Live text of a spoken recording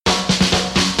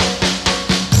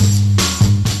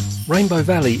Rainbow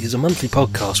Valley is a monthly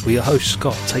podcast where your host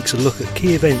Scott takes a look at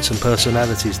key events and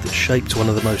personalities that shaped one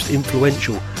of the most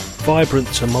influential, vibrant,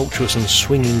 tumultuous and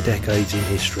swinging decades in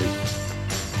history.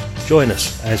 Join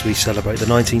us as we celebrate the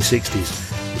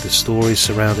 1960s with the stories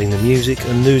surrounding the music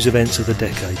and news events of the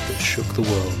decade that shook the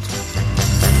world.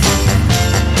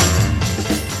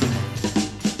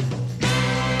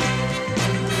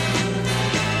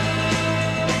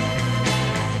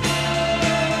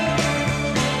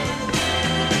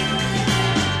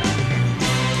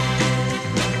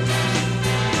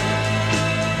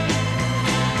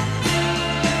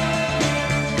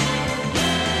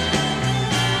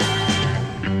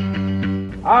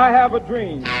 I have a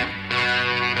dream.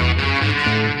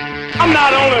 I'm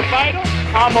not only a fighter,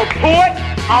 I'm a poet,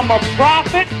 I'm a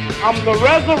prophet, I'm the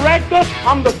resurrector,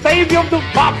 I'm the savior of the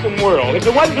boxing world. If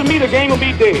it wasn't for me, the game would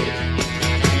be dead.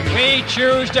 We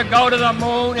choose to go to the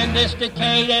moon in this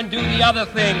decade and do the other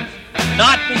things,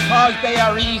 not because they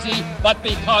are easy, but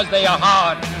because they are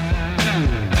hard.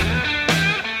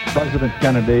 President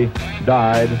Kennedy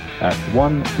died at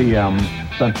 1 p.m.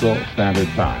 Central Standard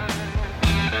Time.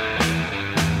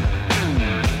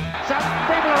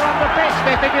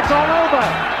 They think it's all over.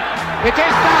 It is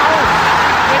now.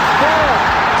 It's four.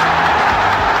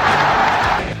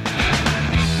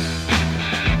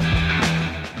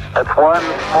 It's one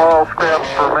small step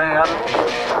for man,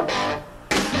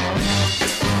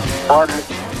 one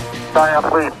giant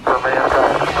leap for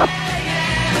mankind.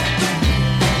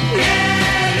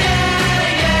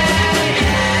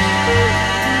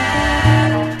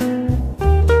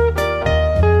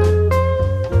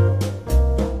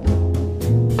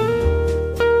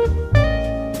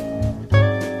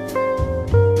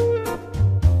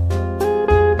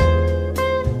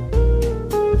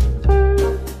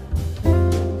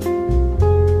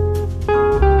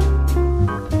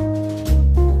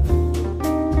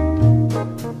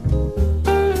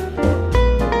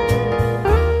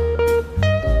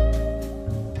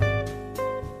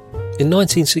 In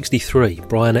 1963,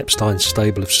 Brian Epstein's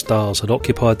stable of stars had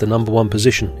occupied the number one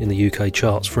position in the UK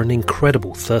charts for an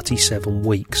incredible 37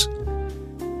 weeks.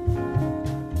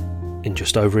 In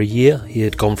just over a year, he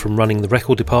had gone from running the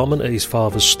record department at his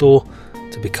father's store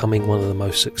to becoming one of the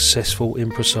most successful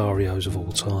impresarios of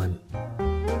all time.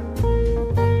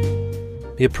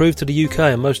 He had proved to the UK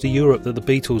and most of Europe that the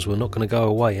Beatles were not going to go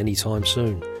away anytime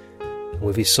soon. And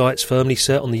with his sights firmly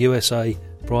set on the USA,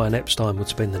 Brian Epstein would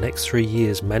spend the next 3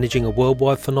 years managing a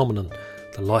worldwide phenomenon,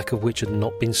 the like of which had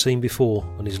not been seen before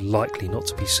and is likely not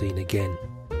to be seen again.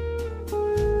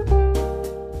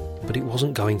 But it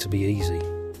wasn't going to be easy.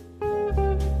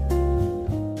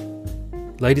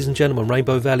 Ladies and gentlemen,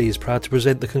 Rainbow Valley is proud to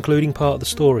present the concluding part of the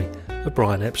story of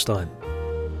Brian Epstein.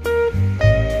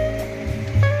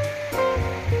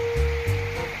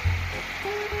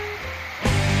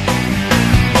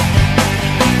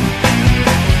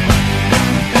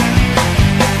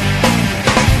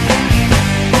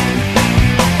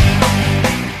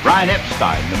 Brian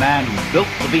Epstein, the man who built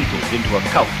the Beatles into a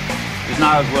cult, is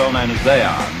now as well known as they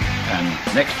are. And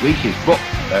next week his book,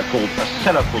 called A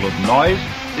Cellar Full of Noise,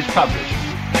 is published.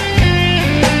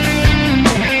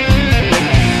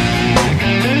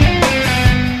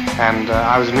 And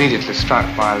I was immediately struck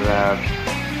by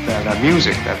their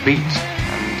music, their beat,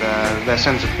 and their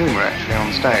sense of humour actually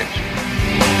on stage.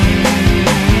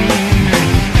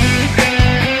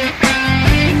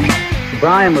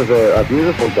 Brian was a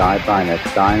beautiful guy, Brian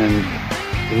Epstein, and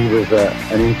he was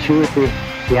an intuitive,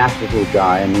 theatrical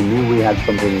guy, and he knew we had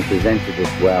something and presented it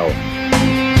well.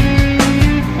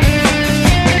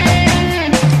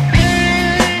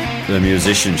 The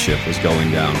musicianship was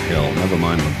going downhill, never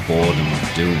mind the boredom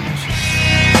of dunes.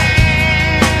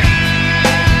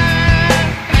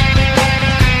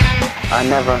 I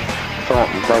never thought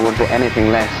that there would be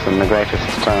anything less than the greatest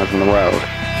stars in the world.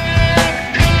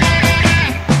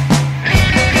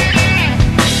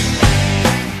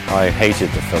 I hated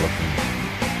the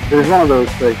Philippines. It was one of those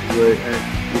places where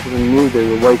you sort of knew they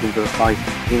were waiting for a fight,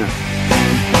 you know.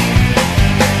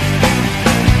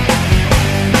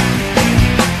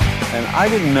 And I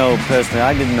didn't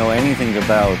know anything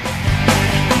about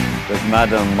that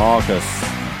Madame Marcus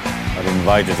had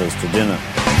invited us to dinner.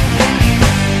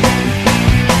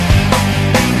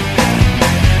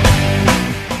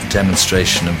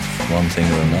 Demonstration of one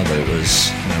thing or another. It was,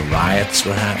 riots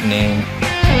were happening.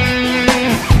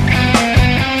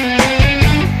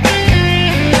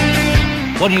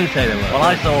 What do you say they were? Well,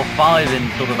 I saw 5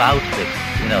 in sort of outfits,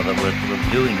 that were sort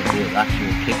of doing the actual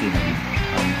kicking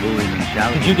and booing and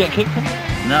shouting. Did you get kicked?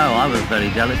 No, I was very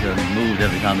delicate and moved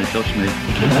every time they touched me.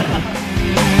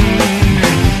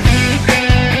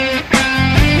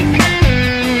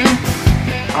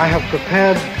 I have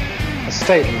prepared a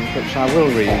statement which I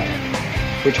will read,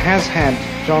 which has had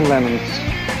John Lennon's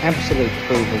absolute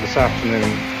approval this afternoon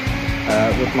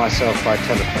with myself by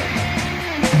telephone.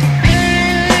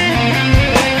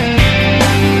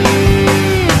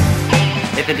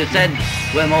 If it had said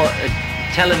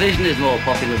television is more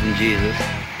popular than Jesus,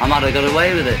 I might have got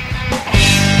away with it.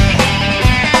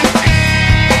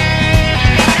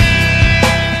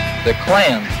 The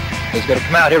Klan is going to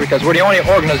come out here because we're the only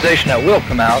organization that will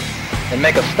come out and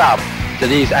make a stop to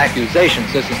these accusations.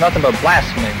 This is nothing but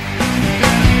blasphemy.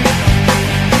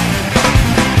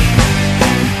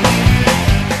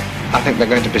 I think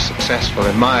they're going to be successful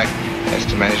in my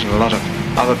estimation, a lot of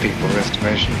other people's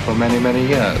estimation, for many, many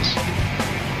years.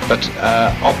 But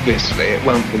obviously it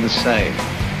won't be the same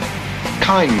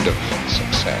kind of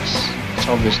success.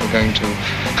 It's obviously going to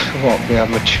be a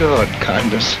matured kind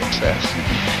of success.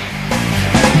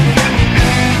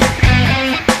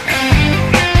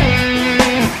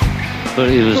 But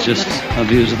he was just a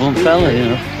beautiful fella,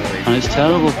 and it's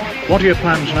terrible. What are your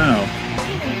plans now?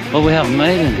 Well, we haven't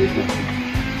made any.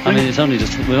 I mean, we only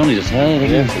just heard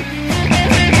of it.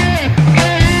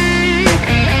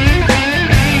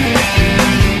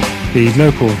 The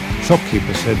local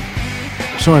shopkeeper said,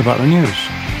 "Sorry about the news."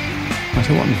 I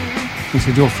said, "What news?" He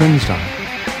said, "Your friend's died."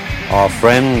 Our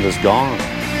friend is gone.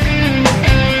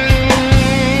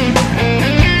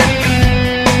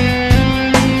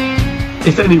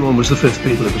 If anyone was the fifth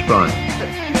Beatle, it was Brian.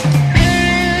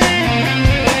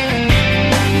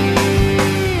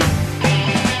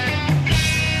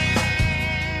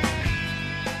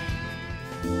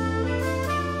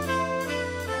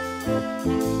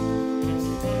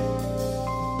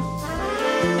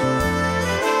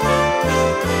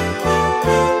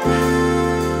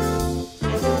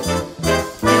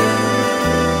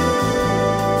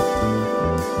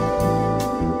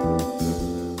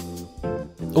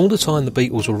 All the time the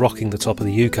Beatles were rocking the top of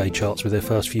the UK charts with their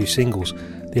first few singles,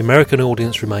 the American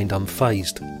audience remained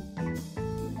unfazed.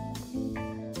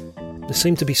 There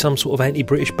seemed to be some sort of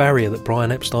anti-British barrier that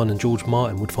Brian Epstein and George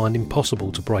Martin would find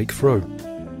impossible to break through.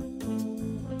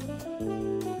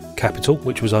 Capitol,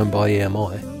 which was owned by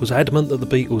EMI, was adamant that the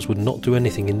Beatles would not do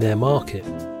anything in their market,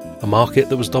 a market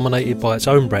that was dominated by its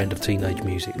own brand of teenage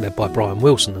music led by Brian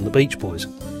Wilson and the Beach Boys.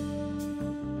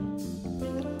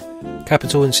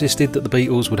 Capitol insisted that the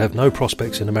Beatles would have no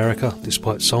prospects in America,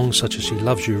 despite songs such as She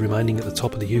Loves You remaining at the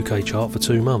top of the UK chart for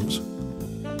 2 months.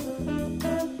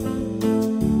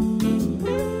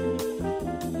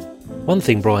 One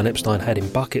thing Brian Epstein had in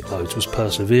bucket loads was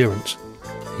perseverance.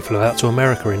 He flew out to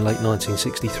America in late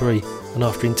 1963, and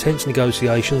after intense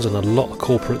negotiations and a lot of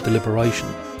corporate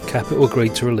deliberation, Capitol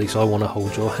agreed to release I Wanna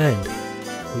Hold Your Hand,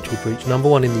 which would reach number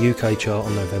 1 in the UK chart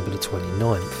on November the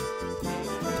 29th.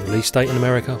 The release date in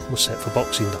America was set for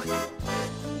Boxing Day.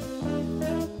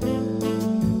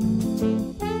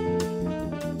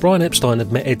 Brian Epstein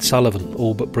had met Ed Sullivan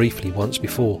all but briefly once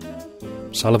before.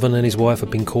 Sullivan and his wife had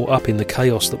been caught up in the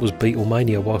chaos that was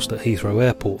Beatlemania whilst at Heathrow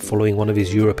Airport following one of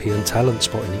his European talent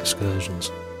spotting excursions.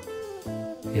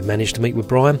 He had managed to meet with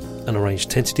Brian and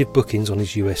arranged tentative bookings on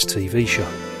his US TV show.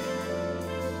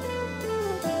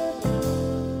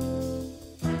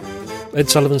 Ed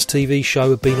Sullivan's TV show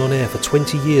had been on air for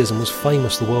 20 years and was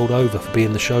famous the world over for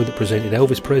being the show that presented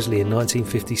Elvis Presley in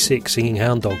 1956 singing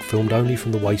Hound Dog, filmed only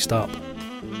from the waist up.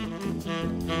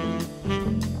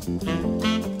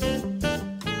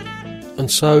 And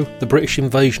so, the British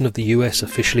invasion of the US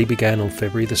officially began on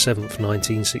February the 7th,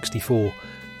 1964,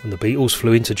 when the Beatles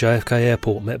flew into JFK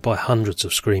Airport met by hundreds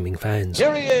of screaming fans.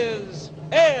 Here he is,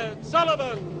 Ed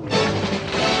Sullivan!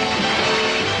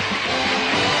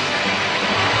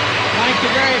 Thank you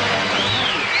very much.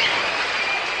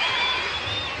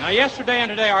 Now, yesterday and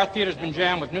today, our theater's been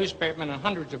jammed with newspapermen and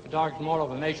hundreds of photographers from all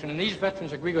over the nation, and these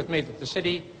veterans agree with me that the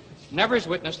city never has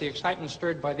witnessed the excitement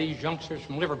stirred by these youngsters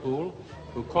from Liverpool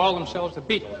who call themselves the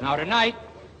Beatles. Now, tonight,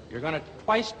 you're going to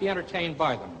twice be entertained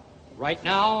by them. Right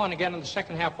now, and again in the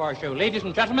second half of our show. Ladies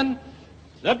and gentlemen,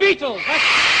 the Beatles!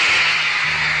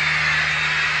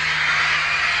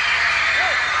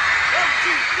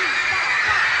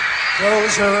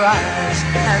 Close your eyes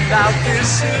and I'll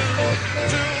kiss you.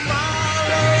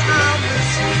 Tomorrow I'll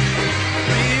miss you.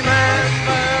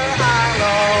 Remember, I'll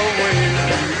always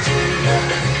be you.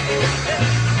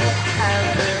 And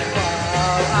then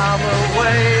while I'm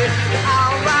away,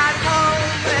 I'll ride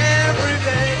home every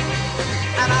day,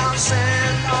 and I'll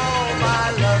send all my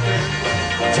loving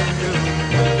to you.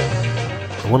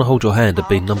 I Wanna Hold Your Hand had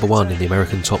been number 1 in the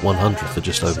American Top 100 for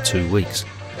just over 2 weeks.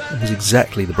 It was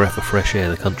exactly the breath of fresh air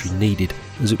the country needed,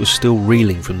 as it was still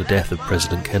reeling from the death of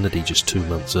President Kennedy just 2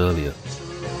 months earlier.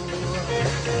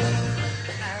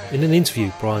 In an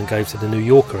interview Brian gave to The New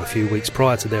Yorker a few weeks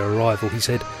prior to their arrival, he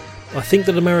said, "I think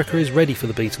that America is ready for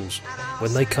the Beatles.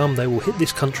 When they come, they will hit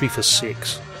this country for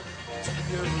 6.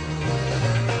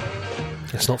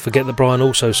 Let's not forget that Brian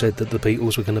also said that the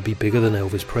Beatles were going to be bigger than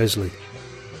Elvis Presley.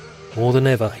 More than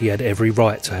ever, he had every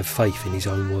right to have faith in his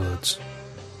own words.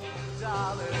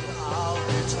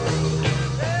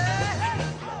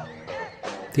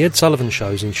 The Ed Sullivan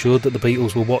shows ensured that the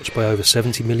Beatles were watched by over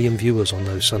 70 million viewers on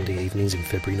those Sunday evenings in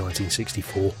February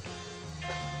 1964.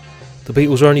 The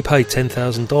Beatles were only paid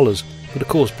 $10,000, but of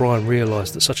course Brian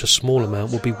realised that such a small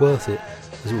amount would be worth it,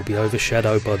 as it would be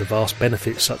overshadowed by the vast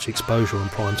benefits such exposure on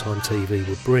primetime TV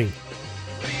would bring.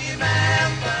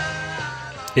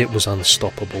 It was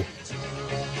unstoppable.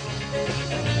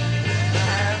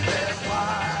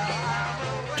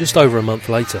 Just over a month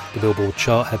later, the Billboard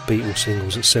chart had Beatles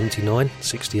singles at 79,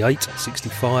 68,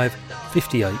 65,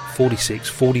 58, 46,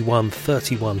 41,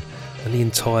 31 and the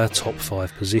entire top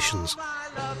 5 positions.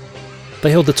 They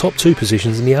held the top 2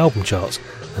 positions in the album charts,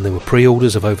 and there were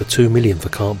pre-orders of over 2 million for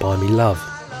Can't Buy Me Love.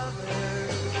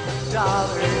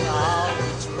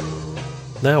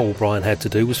 Now all Brian had to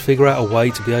do was figure out a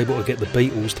way to be able to get the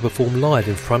Beatles to perform live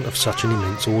in front of such an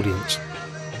immense audience.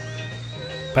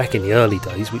 Back in the early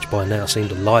days, which by now seemed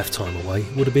a lifetime away,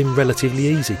 it would have been relatively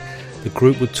easy. The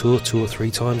group would tour 2 or 3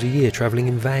 times a year, travelling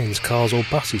in vans, cars or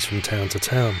buses from town to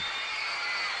town.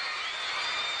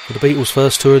 For the Beatles'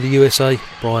 first tour of the USA,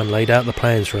 Brian laid out the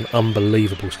plans for an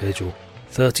unbelievable schedule.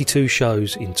 32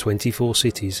 shows in 24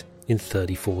 cities in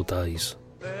 34 days.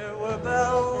 There were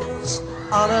bells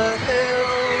on a hill,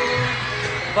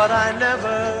 but I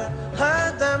never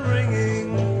heard them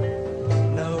ringing.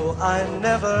 No, I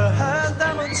never heard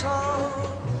them at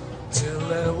all, till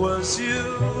there was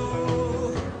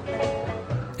you.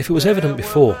 If it was evident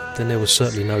before, then there was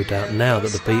certainly no doubt now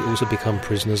that the Beatles had become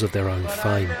prisoners of their own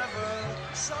fame.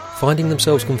 Finding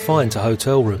themselves confined to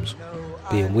hotel rooms,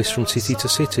 being whisked from city to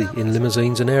city in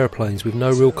limousines and aeroplanes with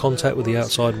no real contact with the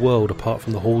outside world apart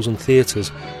from the halls and theatres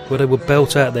where they would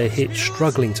belt out their hits,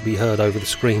 struggling to be heard over the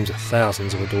screams of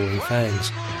thousands of adoring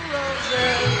fans.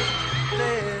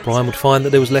 Brian would find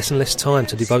that there was less and less time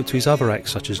to devote to his other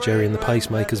acts such as Jerry and the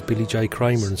Pacemakers, Billy J.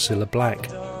 Kramer and Cilla Black.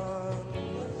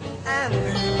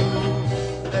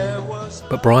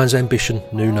 But Brian's ambition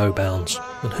knew no bounds,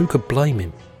 and who could blame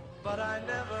him?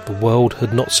 The world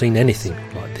had not seen anything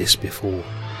like this before.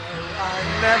 I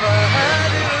never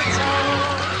heard it at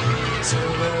all,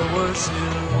 till there was you.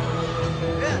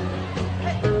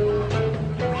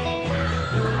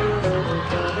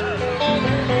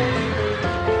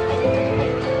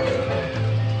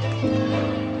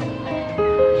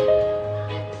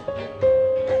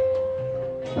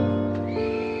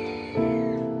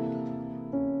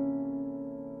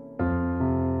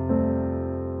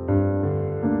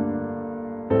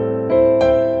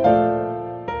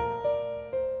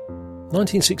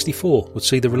 1964 would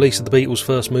see the release of the Beatles'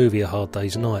 first movie, A Hard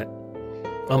Day's Night.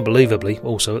 Unbelievably,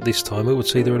 also at this time, it would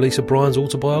see the release of Brian's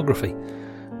autobiography.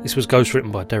 This was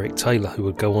ghostwritten by Derek Taylor, who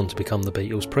would go on to become the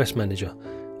Beatles' press manager,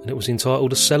 and it was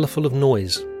entitled A Cellar Full of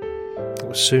Noise. It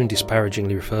was soon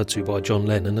disparagingly referred to by John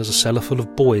Lennon as a cellar full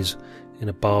of boys, in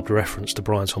a barbed reference to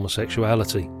Brian's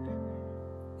homosexuality.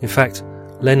 In fact,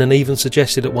 Lennon even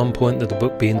suggested at one point that the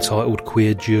book be entitled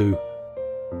Queer Jew.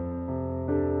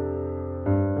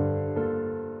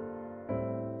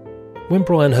 When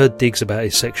Brian heard digs about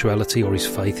his sexuality or his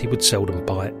faith, he would seldom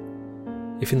bite.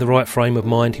 If in the right frame of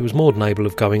mind, he was more than able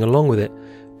of going along with it,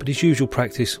 but his usual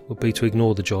practice would be to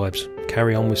ignore the jibes,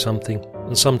 carry on with something,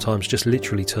 and sometimes just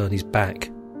literally turn his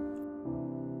back.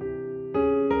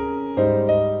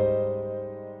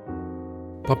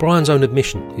 By Brian's own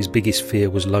admission, his biggest fear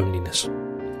was loneliness.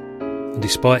 And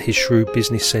despite his shrewd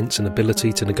business sense and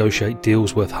ability to negotiate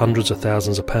deals worth hundreds of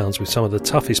thousands of pounds with some of the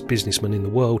toughest businessmen in the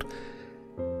world,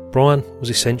 Brian was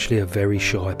essentially a very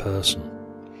shy person.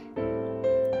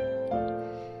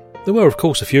 There were of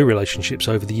course a few relationships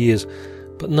over the years,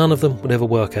 but none of them would ever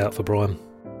work out for Brian.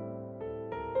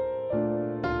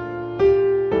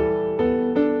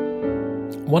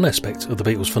 One aspect of the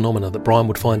Beatles phenomena that Brian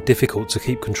would find difficult to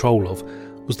keep control of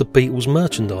was the Beatles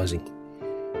merchandising.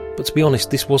 But to be honest,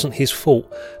 this wasn't his fault.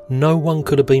 No one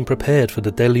could have been prepared for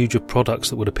the deluge of products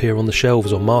that would appear on the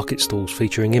shelves or market stalls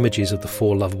featuring images of the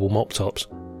 4 lovable mop tops.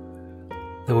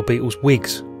 There were Beatles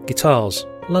wigs, guitars,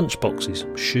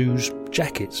 lunchboxes, shoes,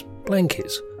 jackets,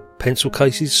 blankets, pencil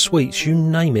cases, sweets, you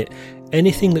name it.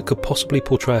 Anything that could possibly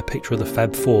portray a picture of the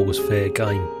Fab Four was fair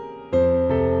game.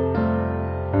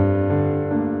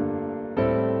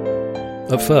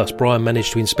 At first, Brian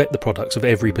managed to inspect the products of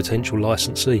every potential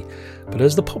licensee, but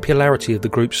as the popularity of the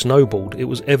group snowballed, it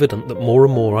was evident that more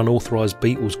and more unauthorised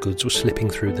Beatles goods were slipping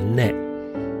through the net.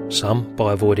 Some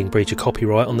by avoiding breach of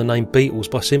copyright on the name Beatles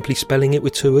by simply spelling it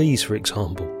with two E's, for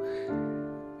example.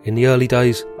 In the early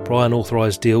days, Brian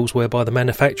authorised deals whereby the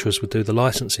manufacturers would do the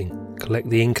licensing, collect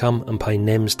the income and pay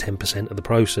NEMS 10% of the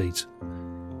proceeds.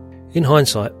 In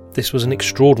hindsight, this was an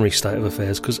extraordinary state of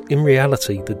affairs because in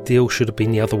reality the deal should have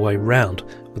been the other way round,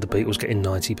 with the Beatles getting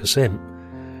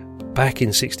 90%. Back in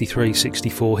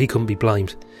 63-64 he couldn't be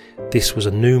blamed. This was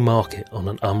a new market on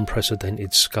an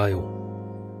unprecedented scale.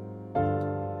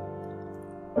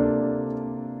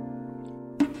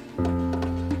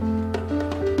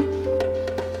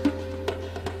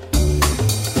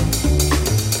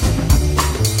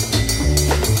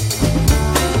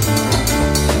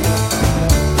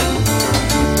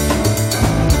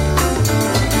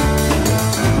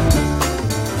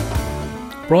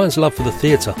 Brian's love for the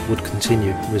theatre would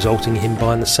continue, resulting in him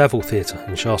buying the Savile Theatre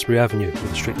in Shaftesbury Avenue with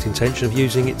the strict intention of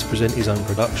using it to present his own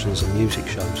productions and music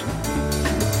shows.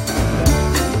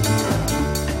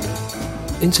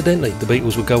 Incidentally, the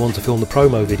Beatles would go on to film the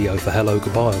promo video for Hello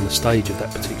Goodbye on the stage of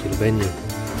that particular venue.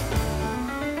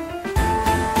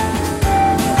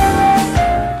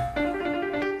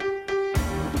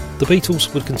 The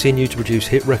Beatles would continue to produce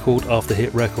hit record after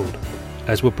hit record,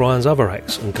 as would Brian's other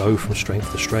acts, and go from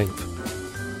strength to strength.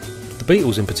 The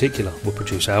Beatles in particular would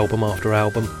produce album after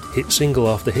album, hit single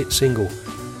after hit single,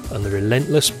 and the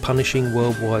relentless, punishing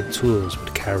worldwide tours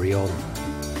would carry on.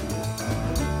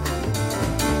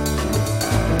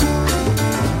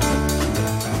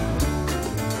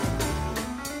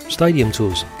 Stadium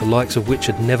tours, the likes of which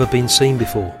had never been seen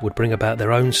before, would bring about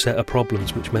their own set of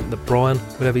problems, which meant that Brian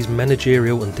would have his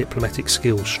managerial and diplomatic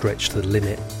skills stretched to the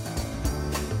limit.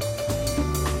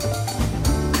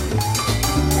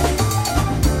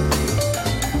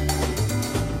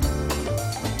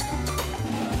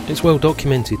 It's well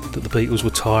documented that the Beatles were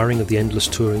tiring of the endless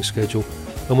touring schedule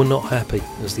and were not happy,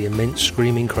 as the immense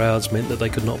screaming crowds meant that they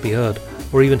could not be heard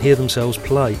or even hear themselves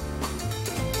play.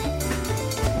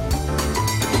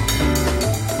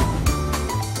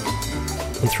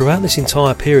 And throughout this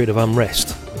entire period of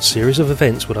unrest, a series of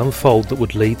events would unfold that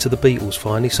would lead to the Beatles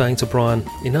finally saying to Brian,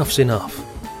 "Enough's enough,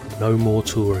 no more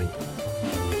touring."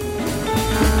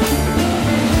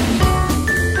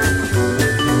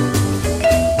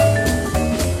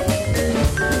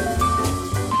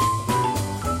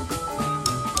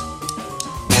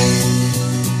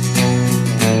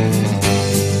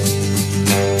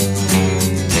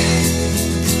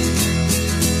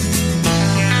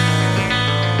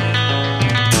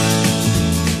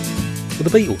 For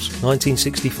the Beatles,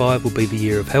 1965 will be the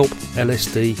year of Help,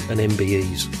 LSD and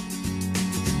MBEs.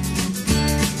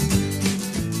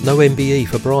 No MBE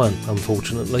for Brian,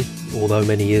 unfortunately, although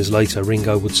many years later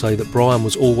Ringo would say that Brian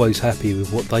was always happy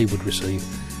with what they would receive,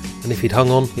 and if he'd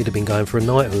hung on, he'd have been going for a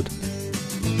knighthood.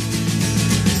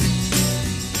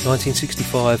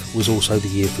 1965 was also the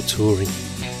year for touring.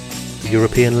 The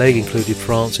European leg included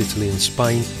France, Italy and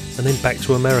Spain, and then back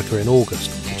to America in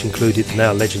August, which included the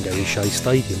now legendary Shea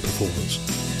Stadium performance.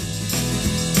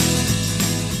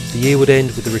 The year would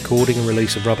end with the recording and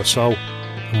release of Rubber Soul,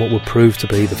 and what would prove to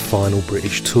be the final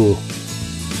British tour.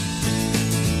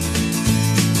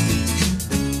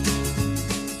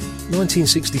 In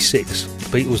 1966,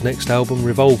 the Beatles' next album,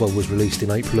 Revolver, was released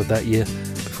in April of that year,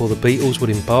 before the Beatles would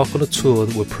embark on a tour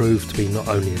that would prove to be not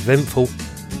only eventful,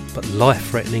 but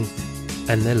life-threatening,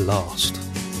 and their last.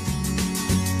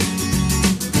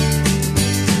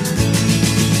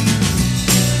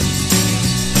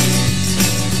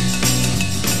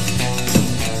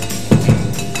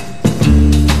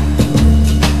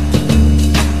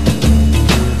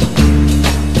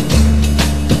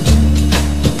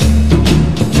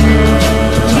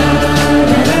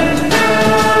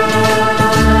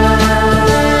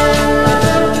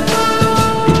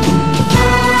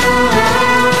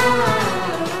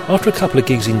 After a couple of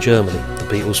gigs in Germany, the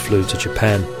Beatles flew to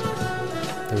Japan.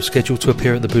 They were scheduled to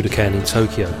appear at the Budokan in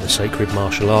Tokyo, a sacred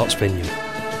martial arts venue.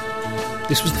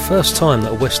 This was the first time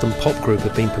that a Western pop group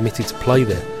had been permitted to play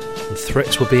there, and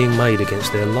threats were being made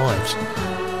against their lives.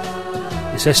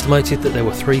 It's estimated that there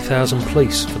were 3,000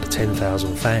 police for the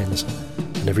 10,000 fans,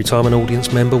 and every time an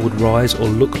audience member would rise or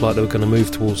look like they were going to move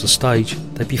towards the stage,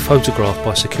 they'd be photographed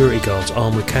by security guards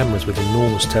armed with cameras with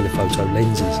enormous telephoto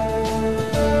lenses.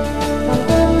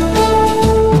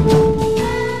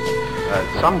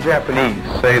 Some Japanese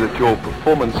say that your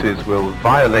performances will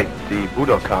violate the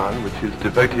Budokan, which is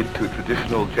devoted to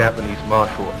traditional Japanese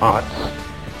martial arts,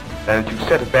 and you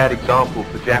set a bad example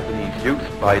for Japanese youth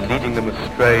by leading them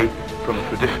astray from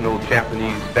traditional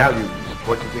Japanese values.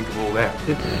 What do you think of all that?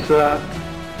 It's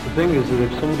the thing is that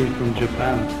if somebody from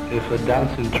Japan, if a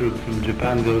dancing troupe from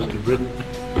Japan goes to Britain,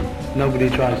 nobody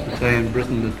tries to say in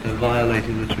Britain that they're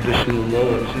violating the traditional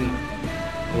laws,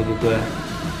 or that they're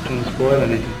trying to spoil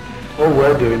anything. All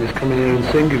we're doing is coming here and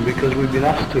singing because we've been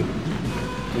asked to.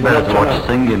 It's better to watch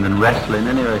singing than wrestling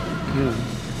anyway. Yeah.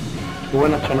 But we're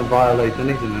not trying to violate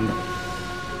anything,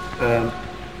 and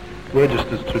we're just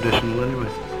as traditional anyway.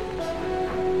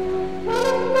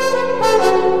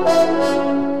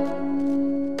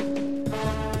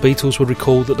 The Beatles would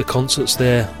recall that the concerts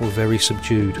there were very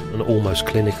subdued and almost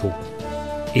clinical,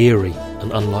 eerie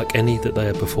and unlike any that they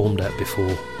had performed at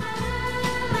before.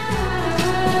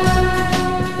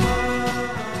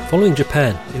 Following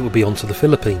Japan, it would be on to the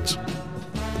Philippines.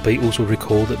 The Beatles would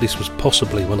recall that this was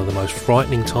possibly one of the most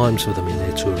frightening times for them in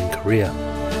their touring career.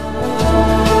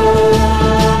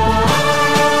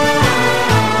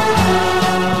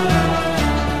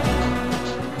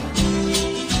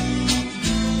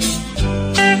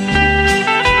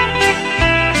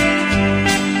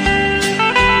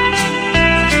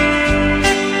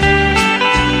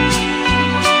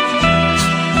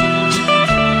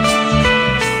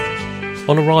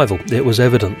 On arrival, it was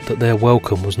evident that their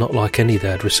welcome was not like any they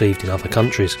had received in other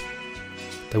countries.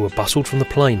 They were bustled from the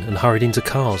plane and hurried into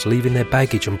cars, leaving their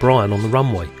baggage and Brian on the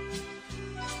runway.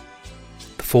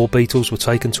 The four Beatles were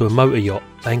taken to a motor yacht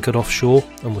anchored offshore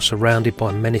and were surrounded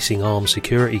by menacing armed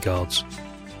security guards.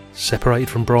 Separated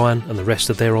from Brian and the rest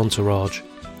of their entourage,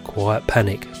 quiet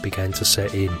panic began to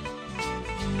set in.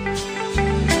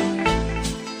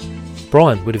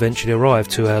 Brian would eventually arrive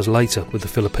 2 hours later with the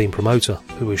Philippine promoter,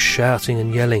 who was shouting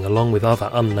and yelling along with other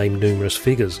unnamed numerous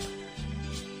figures.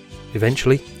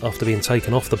 Eventually, after being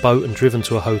taken off the boat and driven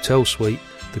to a hotel suite,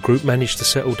 the group managed to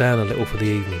settle down a little for the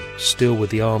evening, still with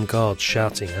the armed guards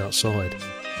shouting outside.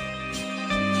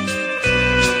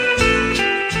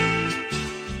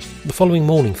 The following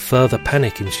morning, further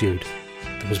panic ensued.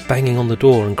 There was banging on the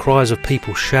door and cries of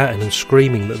people shouting and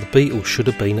screaming that the Beatles should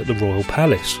have been at the Royal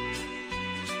Palace.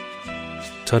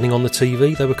 Turning on the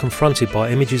TV, they were confronted by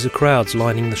images of crowds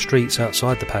lining the streets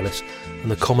outside the palace,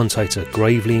 and the commentator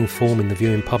gravely informing the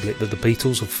viewing public that the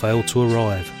Beatles had failed to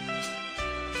arrive.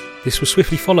 This was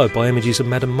swiftly followed by images of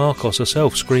Madame Marcos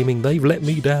herself screaming, "They've let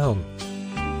me down."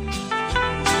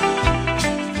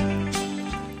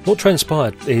 What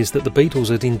transpired is that the Beatles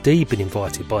had indeed been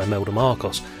invited by Imelda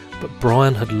Marcos, but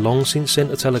Brian had long since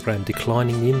sent a telegram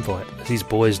declining the invite, as his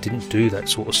boys didn't do that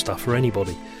sort of stuff for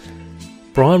anybody.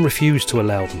 Brian refused to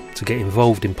allow them to get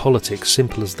involved in politics,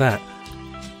 simple as that.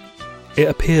 It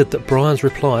appeared that Brian's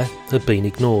reply had been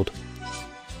ignored.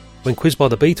 When quizzed by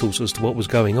the Beatles as to what was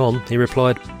going on, he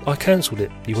replied, "I cancelled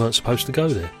it, you weren't supposed to go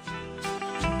there."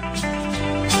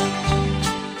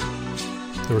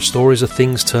 There are stories of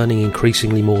things turning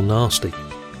increasingly more nasty.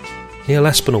 Neil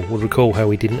Aspinall would recall how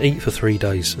he didn't eat for 3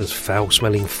 days as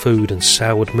foul-smelling food and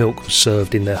soured milk was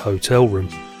served in their hotel room.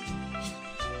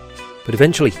 But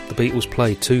eventually, the Beatles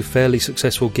played 2 fairly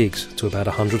successful gigs to about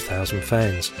 100,000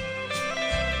 fans.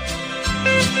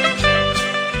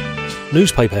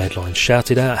 Newspaper headlines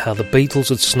shouted out how the Beatles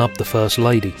had snubbed the First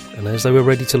Lady, and as they were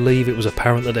ready to leave, it was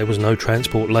apparent that there was no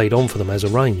transport laid on for them as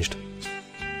arranged.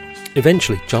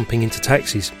 Eventually, jumping into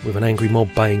taxis with an angry mob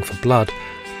baying for blood,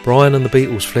 Brian and the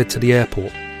Beatles fled to the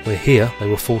airport, where here they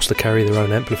were forced to carry their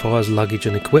own amplifiers, luggage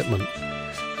and equipment.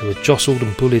 They were jostled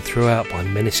and bullied throughout by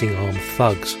menacing armed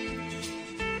thugs.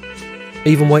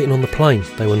 Even waiting on the plane,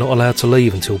 they were not allowed to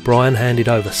leave until Brian handed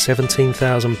over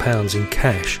 £17,000 in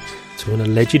cash to an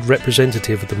alleged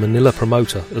representative of the Manila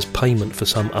promoter as payment for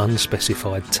some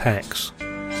unspecified tax.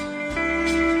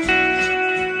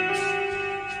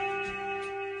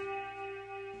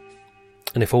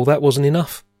 And if all that wasn't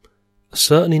enough, a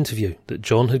certain interview that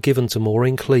John had given to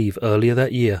Maureen Cleave earlier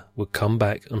that year would come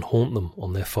back and haunt them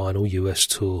on their final US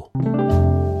tour.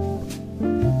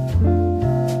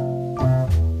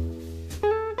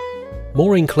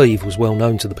 Maureen Cleave was well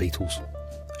known to the Beatles.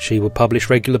 She would publish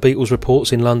regular Beatles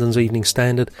reports in London's Evening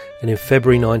Standard, and in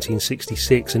February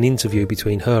 1966 an interview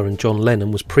between her and John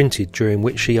Lennon was printed, during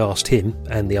which she asked him,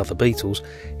 and the other Beatles,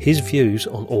 his views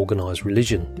on organised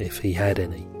religion, if he had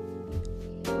any.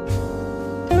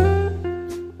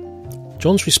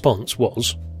 John's response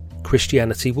was,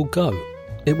 "Christianity will go.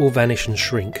 It will vanish and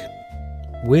shrink.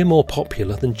 We're more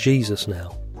popular than Jesus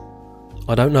now.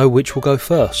 I don't know which will go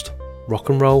first, rock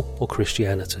and roll or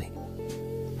Christianity."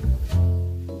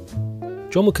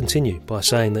 John would continue by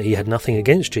saying that he had nothing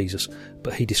against Jesus,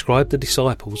 but he described the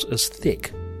disciples as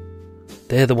thick.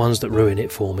 "They're the ones that ruin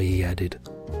it for me," he added.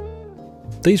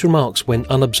 These remarks went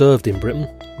unobserved in Britain,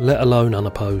 let alone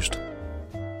unopposed.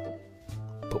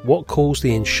 But what caused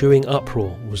the ensuing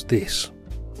uproar was this.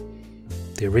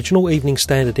 The original Evening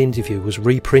Standard interview was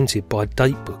reprinted by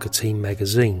Datebook, a teen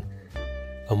magazine,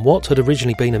 and what had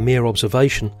originally been a mere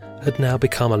observation had now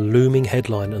become a looming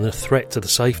headline and a threat to the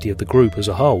safety of the group as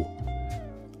a whole.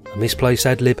 A misplaced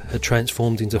ad-lib had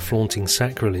transformed into flaunting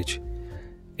sacrilege.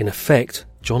 In effect,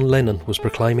 John Lennon was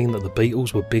proclaiming that the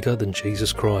Beatles were bigger than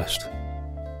Jesus Christ.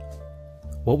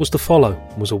 What was to follow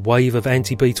was a wave of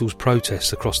anti-Beatles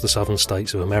protests across the southern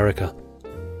states of America.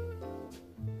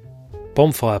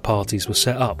 Bonfire parties were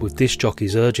set up with disc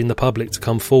jockeys urging the public to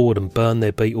come forward and burn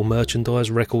their Beatle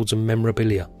merchandise, records and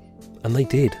memorabilia. And they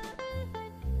did.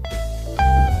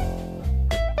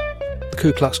 The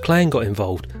Ku Klux Klan got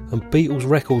involved and Beatles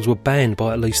records were banned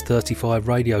by at least 35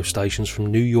 radio stations from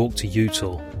New York to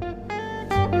Utah.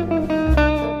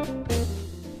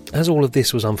 As all of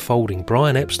this was unfolding,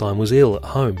 Brian Epstein was ill at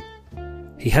home.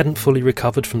 He hadn't fully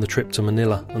recovered from the trip to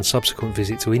Manila and subsequent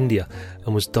visit to India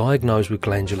and was diagnosed with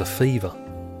glandular fever.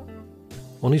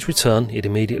 On his return, he'd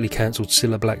immediately cancelled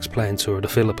Cilla Black's planned tour of the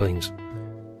Philippines.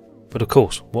 But of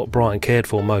course, what Brian cared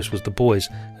for most was the boys,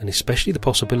 and especially the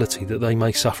possibility that they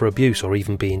may suffer abuse or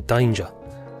even be in danger.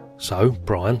 So,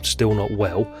 Brian, still not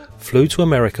well, flew to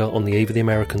America on the eve of the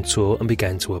American tour and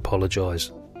began to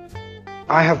apologise.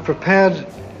 I have prepared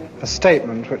a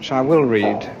statement which I will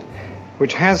read,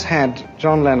 which has had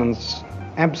John Lennon's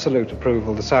absolute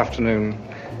approval this afternoon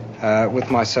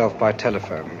with myself by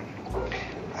telephone.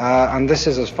 And this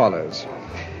is as follows.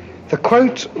 The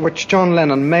quote which John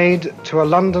Lennon made to a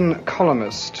London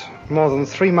columnist more than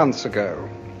 3 months ago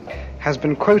has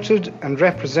been quoted and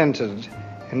represented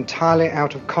entirely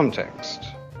out of context.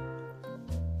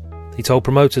 He told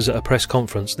promoters at a press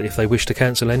conference that if they wished to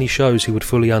cancel any shows he would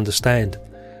fully understand.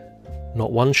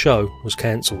 Not one show was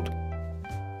cancelled.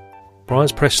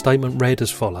 Brian's press statement read as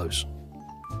follows.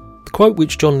 The quote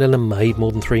which John Lennon made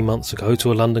more than 3 months ago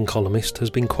to a London columnist has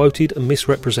been quoted and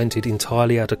misrepresented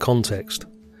entirely out of context.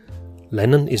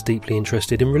 Lennon is deeply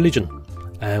interested in religion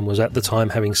and was at the time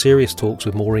having serious talks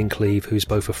with Maureen Cleave, who is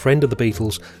both a friend of the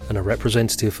Beatles and a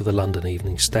representative for the London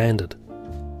Evening Standard.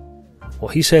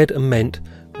 What he said and meant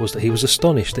was that he was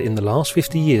astonished that in the last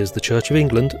 50 years the Church of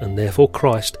England, and therefore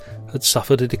Christ, had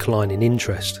suffered a decline in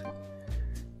interest.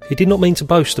 He did not mean to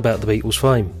boast about the Beatles'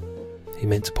 fame. He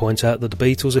meant to point out that the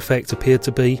Beatles' effect appeared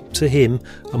to be, to him,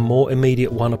 a more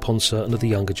immediate one upon certain of the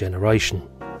younger generation.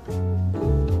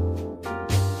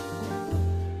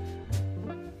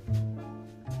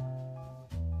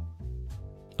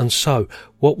 And so,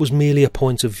 what was merely a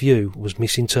point of view was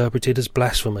misinterpreted as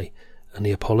blasphemy, and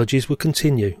the apologies would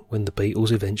continue when the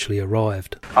Beatles eventually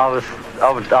arrived. I'll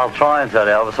try and tell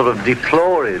you, I was sort of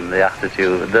deploring the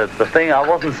attitude. The thing, I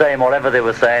wasn't saying whatever they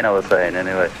were saying, I was saying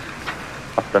anyway.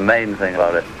 That's the main thing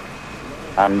about it.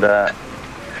 And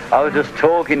I was just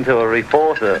talking to a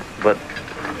reporter, but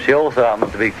she also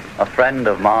happens to be a friend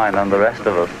of mine and the rest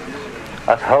of us.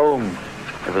 At home,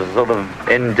 it was a sort of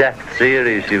in-depth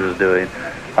series she was doing.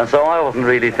 And so I wasn't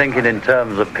really thinking in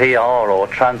terms of PR or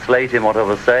translating what I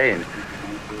was saying.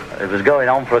 It was going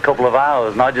on for a couple of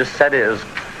hours, and I just said it as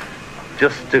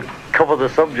just to cover the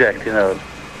subject, you know.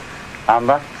 And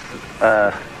that's,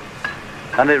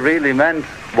 and it really meant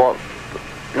what,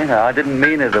 you know, I didn't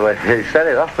mean it the way he said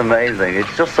it. That's amazing.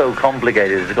 It's just so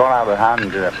complicated. It's gone out of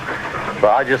hand, you know.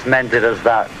 But I just meant it as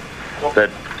that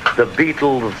the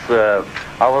Beatles,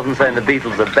 I wasn't saying the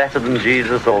Beatles are better than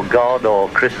Jesus or God or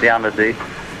Christianity.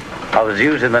 I was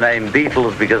using the name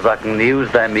Beatles because I can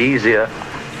use them easier.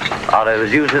 And I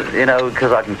was using, you know,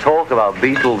 because I can talk about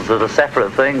Beatles as a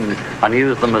separate thing and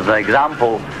use them as an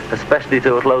example, especially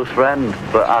to a close friend.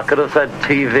 But I could have said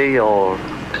TV or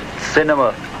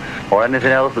cinema or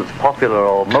anything else that's popular,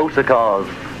 or motor cars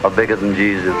are bigger than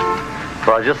Jesus.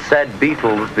 But I just said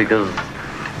Beatles because,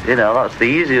 you know, that's the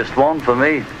easiest one for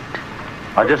me.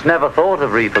 I just never thought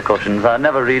of repercussions. I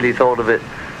never really thought of it.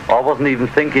 I wasn't even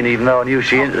thinking, even though I knew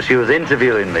she was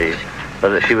interviewing me,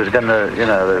 that she was going to, you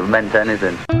know, that it meant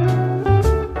anything.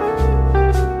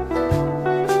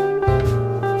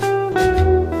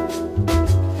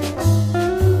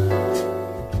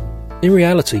 In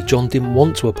reality, John didn't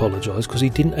want to apologise because he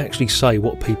didn't actually say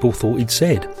what people thought he'd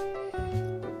said.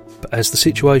 But as the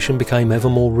situation became ever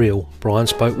more real, Brian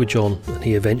spoke with John and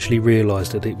he eventually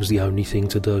realised that it was the only thing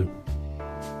to do.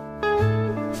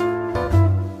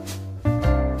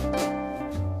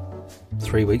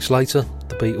 Three weeks later,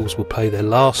 the Beatles would play their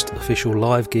last official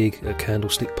live gig at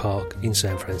Candlestick Park in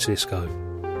San Francisco.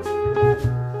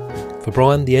 For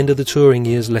Brian, the end of the touring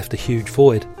years left a huge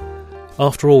void.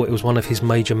 After all, it was one of his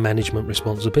major management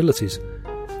responsibilities.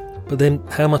 But then,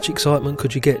 how much excitement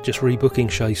could you get just rebooking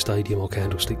Shea Stadium or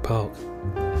Candlestick Park?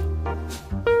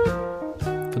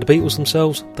 For the Beatles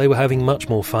themselves, they were having much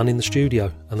more fun in the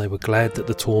studio, and they were glad that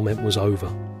the torment was over.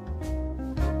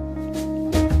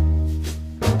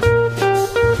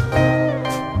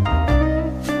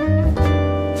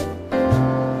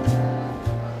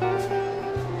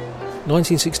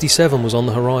 "1967 was on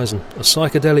the horizon, a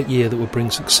psychedelic year that would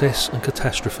bring success and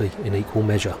catastrophe in equal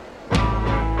measure.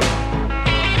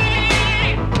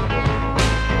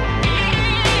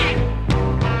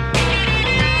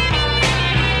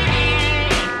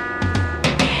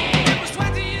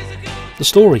 The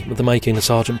story of the making of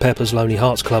Sgt. Pepper's Lonely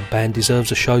Hearts Club Band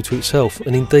deserves a show to itself,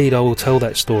 and indeed I will tell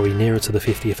that story nearer to the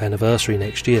 50th anniversary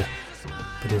next year.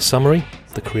 But in summary,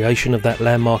 the creation of that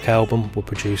landmark album will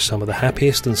produce some of the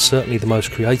happiest and certainly the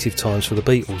most creative times for the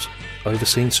Beatles,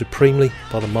 overseen supremely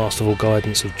by the masterful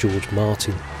guidance of George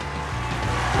Martin.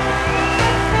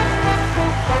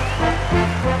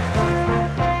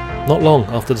 Not long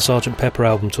after the Sgt. Pepper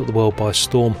album took the world by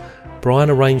storm,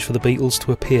 Brian arranged for the Beatles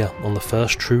to appear on the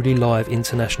first truly live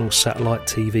international satellite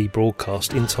TV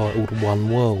broadcast entitled One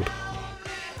World.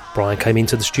 Brian came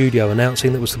into the studio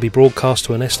announcing that it was to be broadcast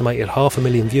to an estimated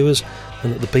 500,000 viewers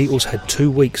and that the Beatles had 2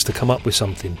 weeks to come up with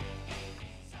something.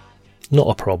 Not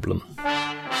a problem.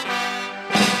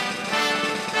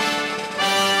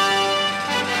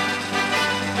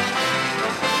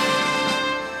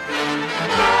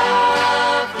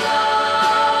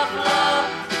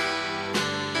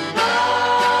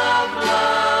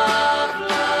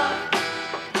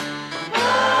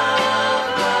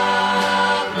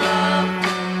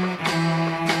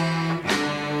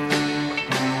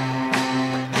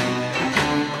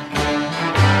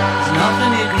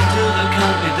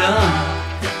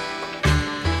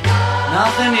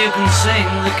 Nothing you can sing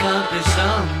that can't be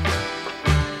sung.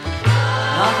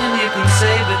 Nothing you can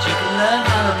say, but you can learn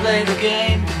how to play the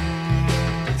game.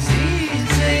 It's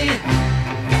easy.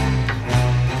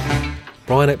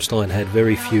 Brian Epstein had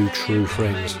very few true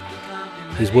friends.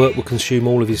 His work would consume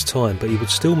all of his time, but he would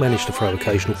still manage to throw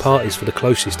occasional parties for the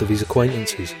closest of his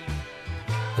acquaintances.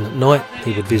 And at night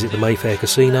he would visit the Mayfair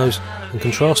casinos and,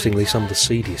 contrastingly, some of the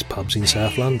seediest pubs in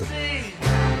South London.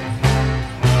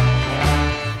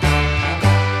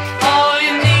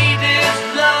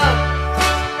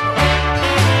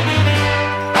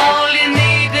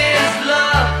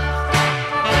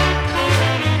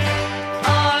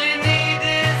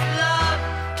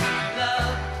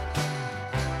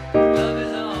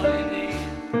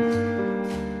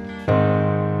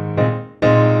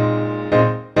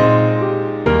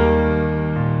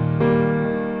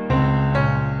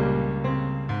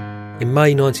 In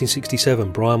May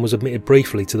 1967, Brian was admitted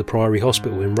briefly to the Priory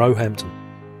Hospital in Roehampton,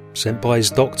 sent by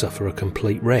his doctor for a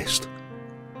complete rest.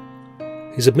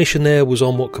 His admission there was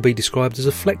on what could be described as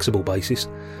a flexible basis,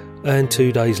 and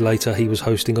 2 days later he was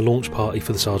hosting a launch party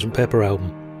for the Sgt. Pepper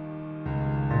album.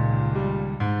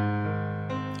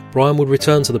 Brian would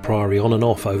return to the Priory on and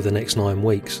off over the next 9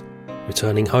 weeks,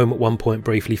 returning home at one point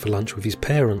briefly for lunch with his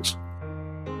parents.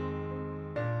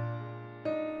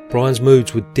 Brian's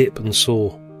moods would dip and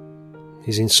soar.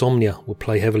 His insomnia would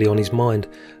play heavily on his mind,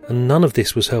 and none of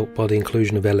this was helped by the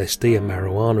inclusion of LSD and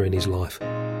marijuana in his life.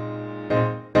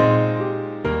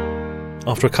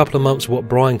 After a couple of months of what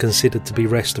Brian considered to be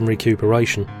rest and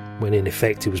recuperation, when in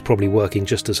effect he was probably working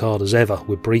just as hard as ever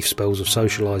with brief spells of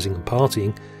socialising and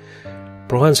partying,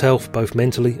 Brian's health, both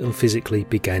mentally and physically,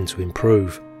 began to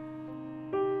improve.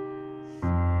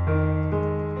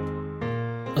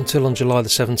 Until on July the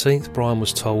 17th, Brian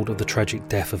was told of the tragic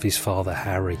death of his father,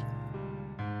 Harry.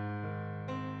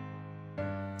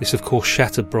 This of course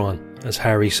shattered Brian, as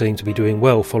Harry seemed to be doing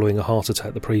well following a heart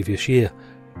attack the previous year.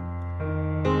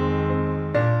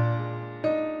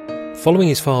 Following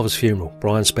his father's funeral,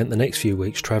 Brian spent the next few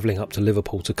weeks travelling up to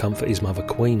Liverpool to comfort his mother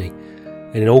Queenie,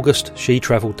 and in August she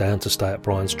travelled down to stay at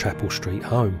Brian's Chapel Street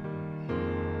home.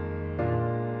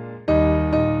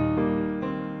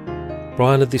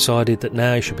 Brian had decided that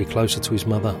now he should be closer to his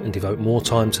mother and devote more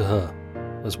time to her,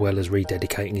 as well as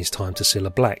rededicating his time to Cilla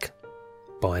Black,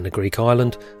 buying a Greek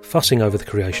island, fussing over the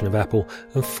creation of Apple,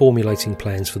 and formulating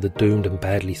plans for the doomed and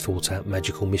badly thought out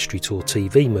Magical Mystery Tour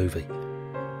TV movie.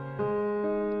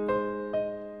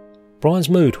 Brian's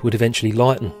mood would eventually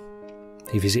lighten.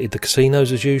 He visited the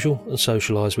casinos as usual and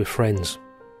socialised with friends,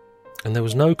 and there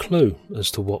was no clue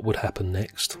as to what would happen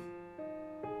next.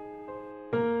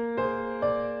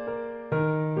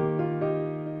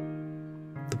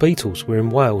 The Beatles were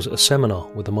in Wales at a seminar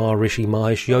with the Maharishi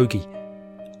Mahesh Yogi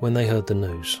when they heard the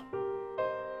news.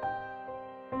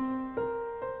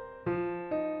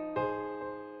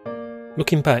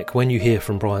 Looking back, when you hear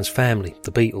from Brian's family,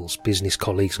 the Beatles, business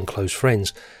colleagues and close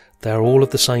friends, they are all of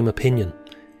the same opinion.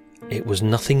 It was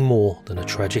nothing more than a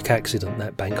tragic accident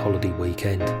that bank holiday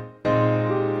weekend.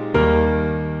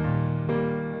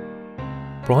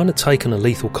 Brian had taken a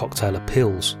lethal cocktail of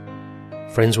pills.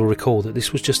 Friends will recall that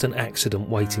this was just an accident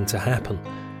waiting to happen.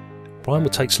 Brian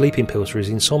would take sleeping pills for his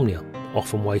insomnia,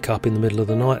 often wake up in the middle of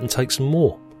the night and take some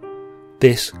more.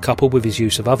 This, coupled with his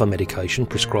use of other medication,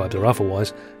 prescribed or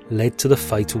otherwise, led to the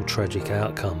fatal tragic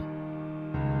outcome.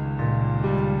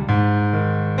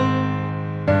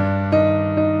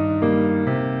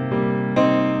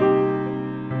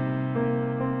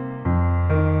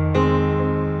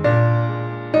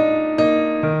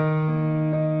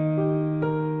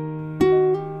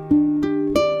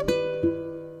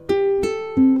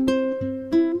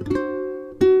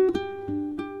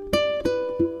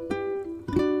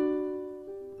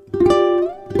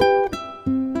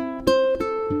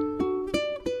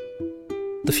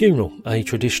 The funeral, a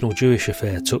traditional Jewish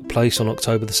affair, took place on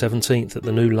October the 17th at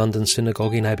the New London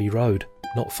Synagogue in Abbey Road,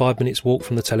 not 5 minutes walk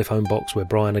from the telephone box where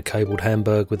Brian had cabled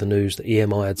Hamburg with the news that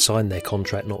EMI had signed their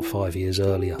contract not 5 years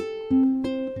earlier.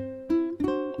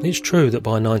 It's true that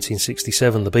by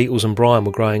 1967 the Beatles and Brian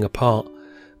were growing apart,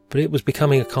 but it was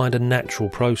becoming a kind of natural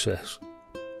process.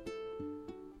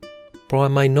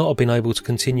 Brian may not have been able to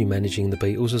continue managing the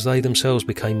Beatles as they themselves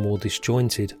became more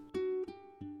disjointed.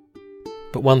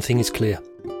 But one thing is clear.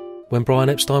 When Brian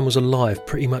Epstein was alive,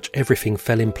 pretty much everything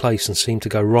fell in place and seemed to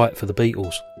go right for the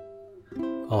Beatles.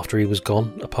 After he was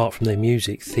gone, apart from their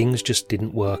music, things just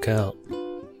didn't work out.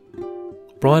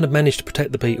 Brian had managed to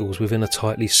protect the Beatles within a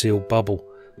tightly sealed bubble.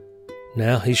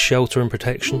 Now his shelter and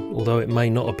protection, although it may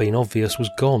not have been obvious, was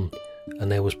gone,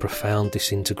 and there was profound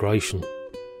disintegration.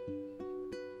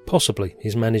 Possibly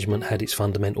his management had its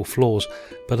fundamental flaws,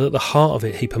 but at the heart of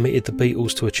it he permitted the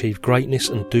Beatles to achieve greatness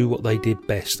and do what they did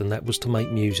best, and that was to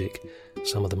make music,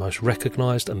 some of the most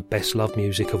recognised and best loved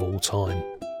music of all time.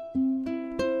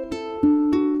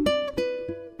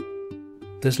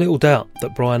 There's little doubt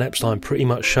that Brian Epstein pretty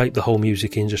much shaped the whole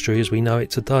music industry as we know it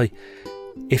today.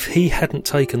 If he hadn't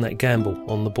taken that gamble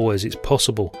on the boys, it's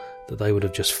possible that they would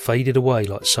have just faded away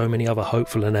like so many other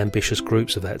hopeful and ambitious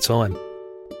groups of that time.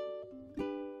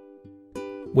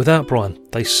 Without Brian,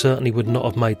 they certainly would not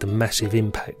have made the massive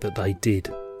impact that they did.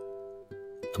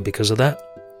 And because of that,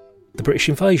 the British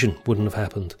invasion wouldn't have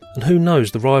happened. And who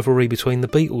knows, the rivalry between the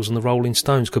Beatles and the Rolling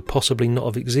Stones could possibly not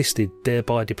have existed,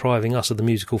 thereby depriving us of the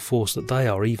musical force that they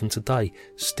are even today,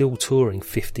 still touring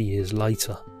 50 years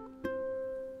later.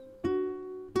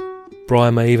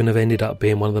 Brian may even have ended up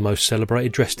being one of the most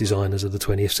celebrated dress designers of the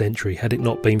 20th century, had it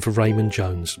not been for Raymond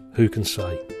Jones. Who can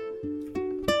say?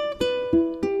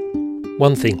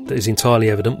 One thing that is entirely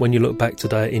evident when you look back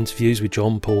today at interviews with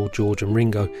John, Paul, George and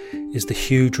Ringo is the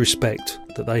huge respect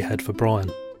that they had for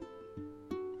Brian.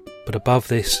 But above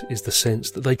this is the sense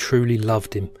that they truly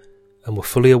loved him and were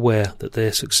fully aware that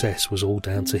their success was all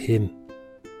down to him.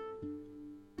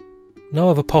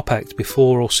 No other pop act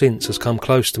before or since has come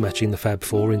close to matching the Fab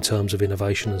Four in terms of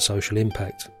innovation and social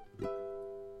impact.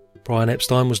 Brian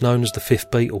Epstein was known as the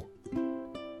fifth Beatle,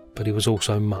 but he was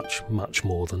also much, much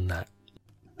more than that.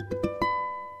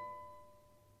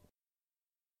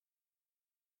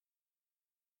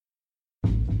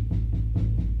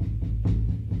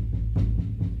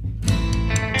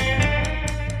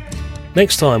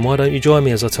 Next time, why don't you join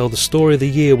me as I tell the story of the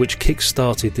year which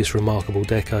kick-started this remarkable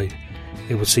decade.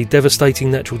 It would see devastating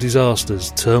natural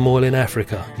disasters, turmoil in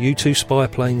Africa, U-2 spy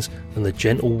planes and the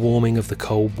gentle warming of the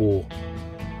Cold War.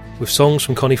 With songs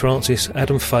from Connie Francis,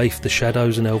 Adam Faith, The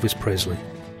Shadows and Elvis Presley.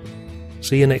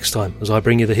 See you next time as I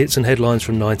bring you the hits and headlines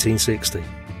from 1960.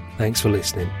 Thanks for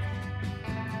listening.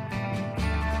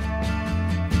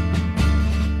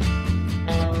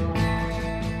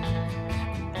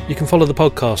 You can follow the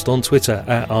podcast on Twitter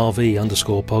at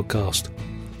RV_podcast.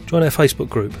 Join our Facebook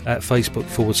group at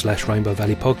Facebook.com/Rainbow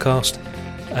Valley Podcast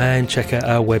and check out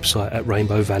our website at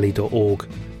rainbowvalley.org.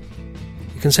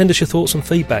 You can send us your thoughts and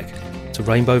feedback to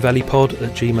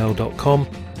rainbowvalleypod@gmail.com,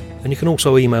 and you can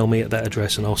also email me at that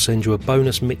address and I'll send you a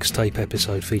bonus mixtape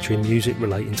episode featuring music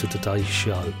relating to today's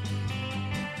show.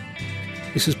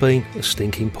 This has been a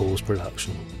Stinking Paws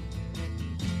production.